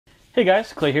Hey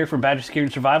guys, Clay here from Badger Security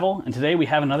and Survival, and today we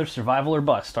have another Survival or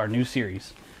Bust, our new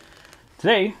series.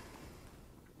 Today,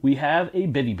 we have a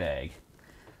bivvy bag.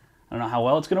 I don't know how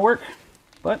well it's going to work,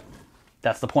 but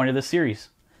that's the point of this series.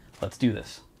 Let's do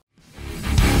this.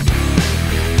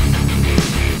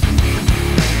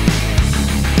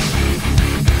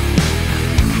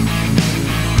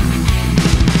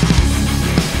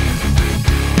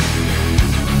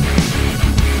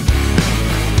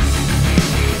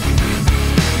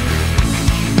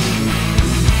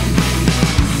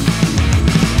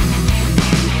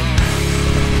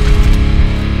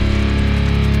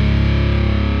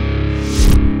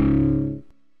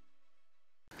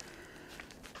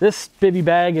 This bivvy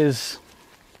bag is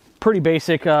pretty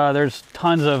basic. There's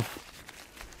tons of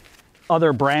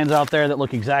other brands out there that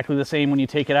look exactly the same when you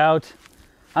take it out.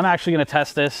 I'm actually going to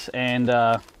test this and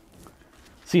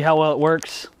see how well it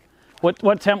works.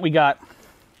 What temp we got?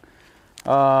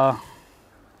 I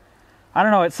don't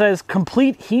know. It says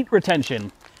complete heat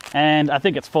retention, and I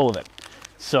think it's full of it.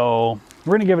 So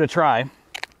we're going to give it a try.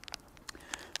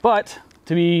 But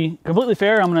to be completely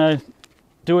fair, I'm going to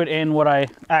do it in what I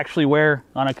actually wear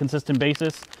on a consistent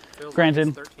basis. Feels Granted,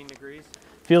 like it's 13 degrees.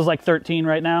 Feels like 13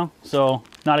 right now, so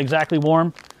not exactly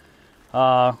warm.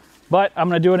 But I'm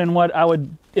gonna do it in what I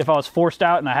would if I was forced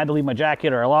out and I had to leave my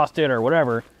jacket or I lost it or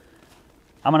whatever.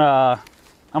 I'm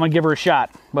gonna give her a shot.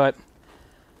 But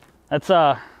that's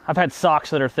I've had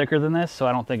socks that are thicker than this, so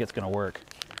I don't think it's gonna work.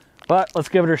 But let's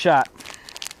give it a shot.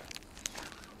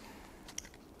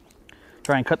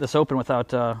 Try and cut this open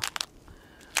without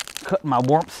cutting my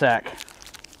warmth sack.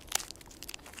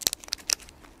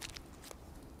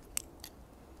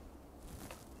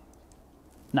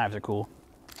 Knives are cool.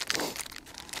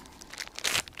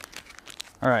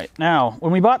 All right, now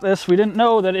when we bought this, we didn't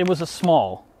know that it was a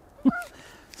small.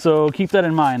 So keep that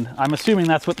in mind. I'm assuming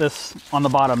that's what this on the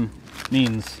bottom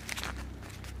means.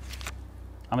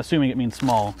 I'm assuming it means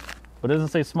small, but it doesn't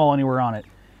say small anywhere on it.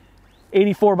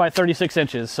 84 by 36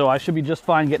 inches, so I should be just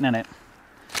fine getting in it.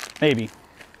 Maybe.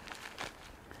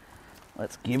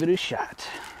 Let's give it a shot.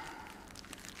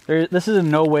 This is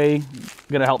in no way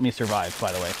gonna help me survive,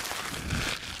 by the way.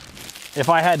 If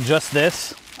I had just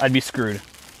this, I'd be screwed.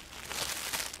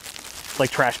 It's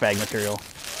like trash bag material.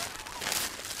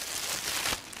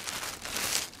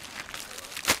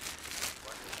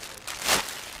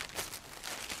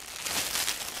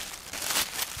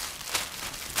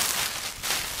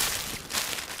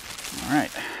 All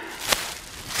right.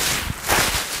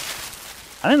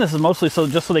 I think this is mostly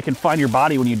just so they can find your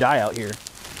body when you die out here.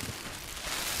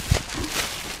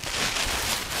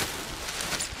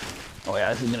 Oh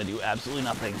yeah, this is gonna do absolutely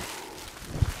nothing.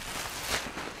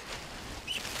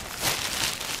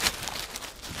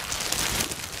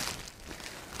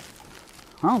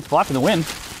 Oh, it's blocking the wind.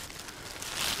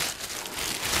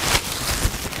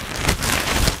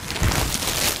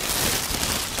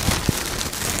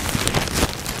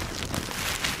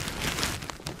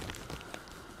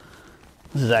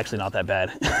 This is actually not that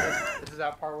bad. This is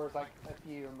that part where it's like a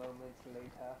few moments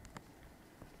later.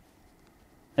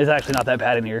 It's actually not that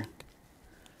bad in here.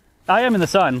 I am in the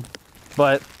sun,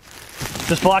 but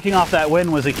just blocking off that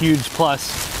wind was a huge plus.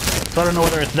 So I don't know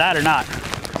whether it's that or not.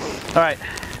 All right,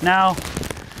 now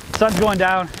sun's going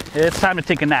down. It's time to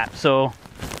take a nap. So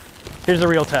here's the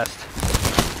real test.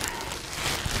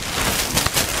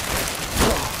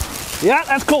 Yeah,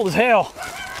 that's cold as hell.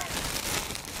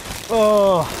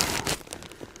 Oh.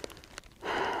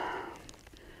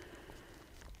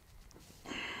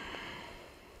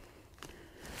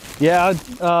 Yeah,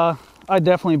 I'd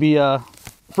definitely be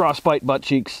frostbite butt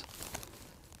cheeks.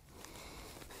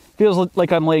 Feels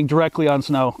like I'm laying directly on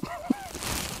snow.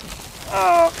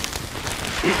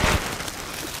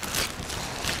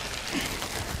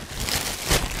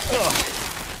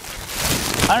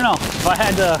 I don't know, if I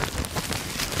had to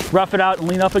rough it out and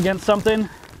lean up against something,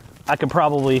 I could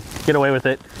probably get away with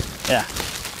it. Yeah.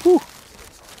 Whew.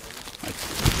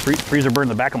 Like freezer burned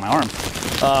the back of my arm.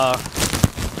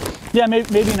 Yeah,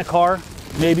 maybe in a car,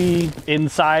 maybe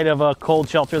inside of a cold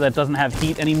shelter that doesn't have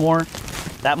heat anymore.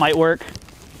 That might work,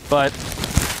 but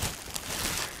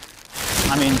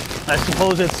I mean, I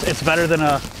suppose it's better than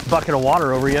a bucket of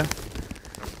water over you.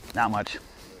 Not much.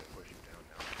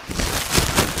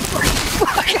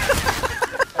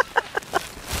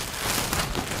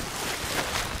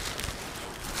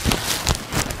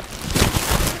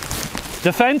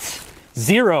 Defense,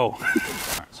 0.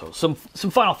 So some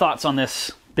final thoughts on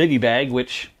this bivvy bag,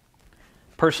 which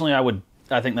personally I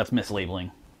think that's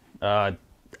mislabeling. I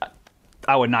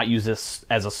would not use this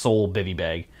as a sole bivvy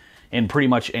bag in pretty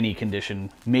much any condition.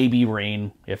 Maybe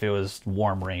rain, if it was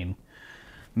warm rain.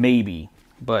 Maybe.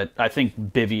 but I think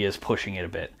Bivvy is pushing it a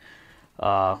bit.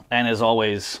 And as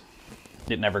always,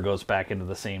 it never goes back into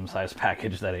the same size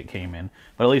package that it came in.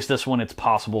 But at least this one, it's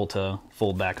possible to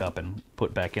fold back up and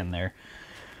put back in there.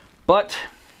 But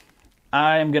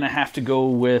I'm going to have to go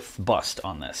with bust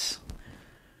on this.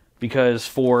 Because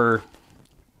for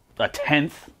a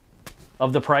tenth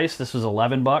of the price, this was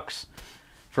 $11.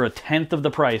 For a tenth of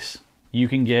the price, you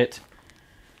can get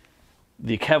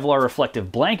the Kevlar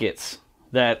reflective blankets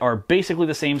that are basically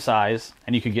the same size,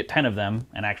 and you could get 10 of them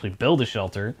and actually build a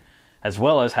shelter, as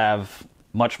well as have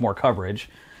much more coverage.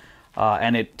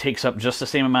 And it takes up just the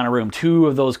same amount of room. 2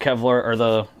 of those Kevlar, or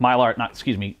the Mylar, not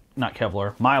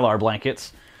Kevlar, Mylar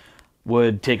blankets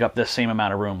would take up the same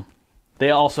amount of room.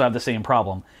 They also have the same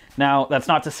problem. Now, that's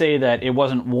not to say that it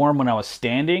wasn't warm when I was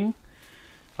standing.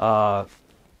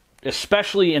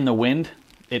 Especially in the wind,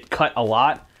 it cut a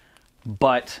lot,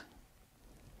 but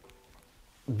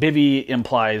Bivvy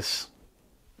implies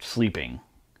sleeping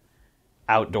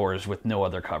outdoors with no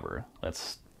other cover.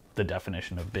 That's the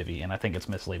definition of Bivvy, and I think it's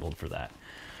mislabeled for that.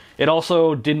 It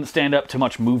also didn't stand up to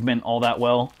much movement all that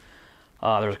well.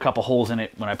 There's a couple holes in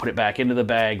it when I put it back into the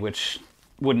bag, which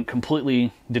wouldn't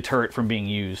completely deter it from being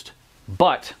used.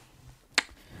 But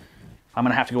I'm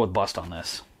going to have to go with bust on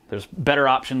this. There's better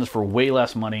options for way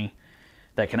less money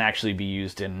that can actually be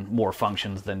used in more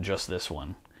functions than just this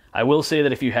one. I will say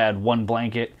that if you had one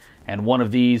blanket and one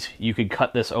of these, you could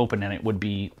cut this open and it would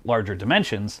be larger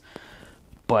dimensions,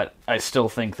 but I still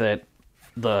think that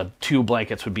the 2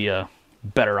 blankets would be a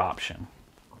better option.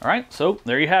 All right, so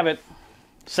there you have it.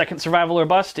 Second survival or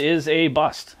bust is a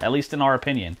bust, at least in our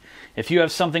opinion. If you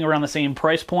have something around the same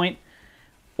price point,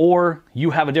 or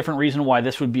you have a different reason why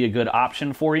this would be a good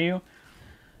option for you,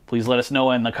 please let us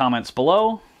know in the comments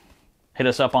below. Hit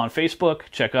us up on Facebook,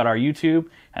 check out our YouTube,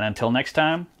 and until next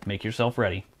time, make yourself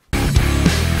ready.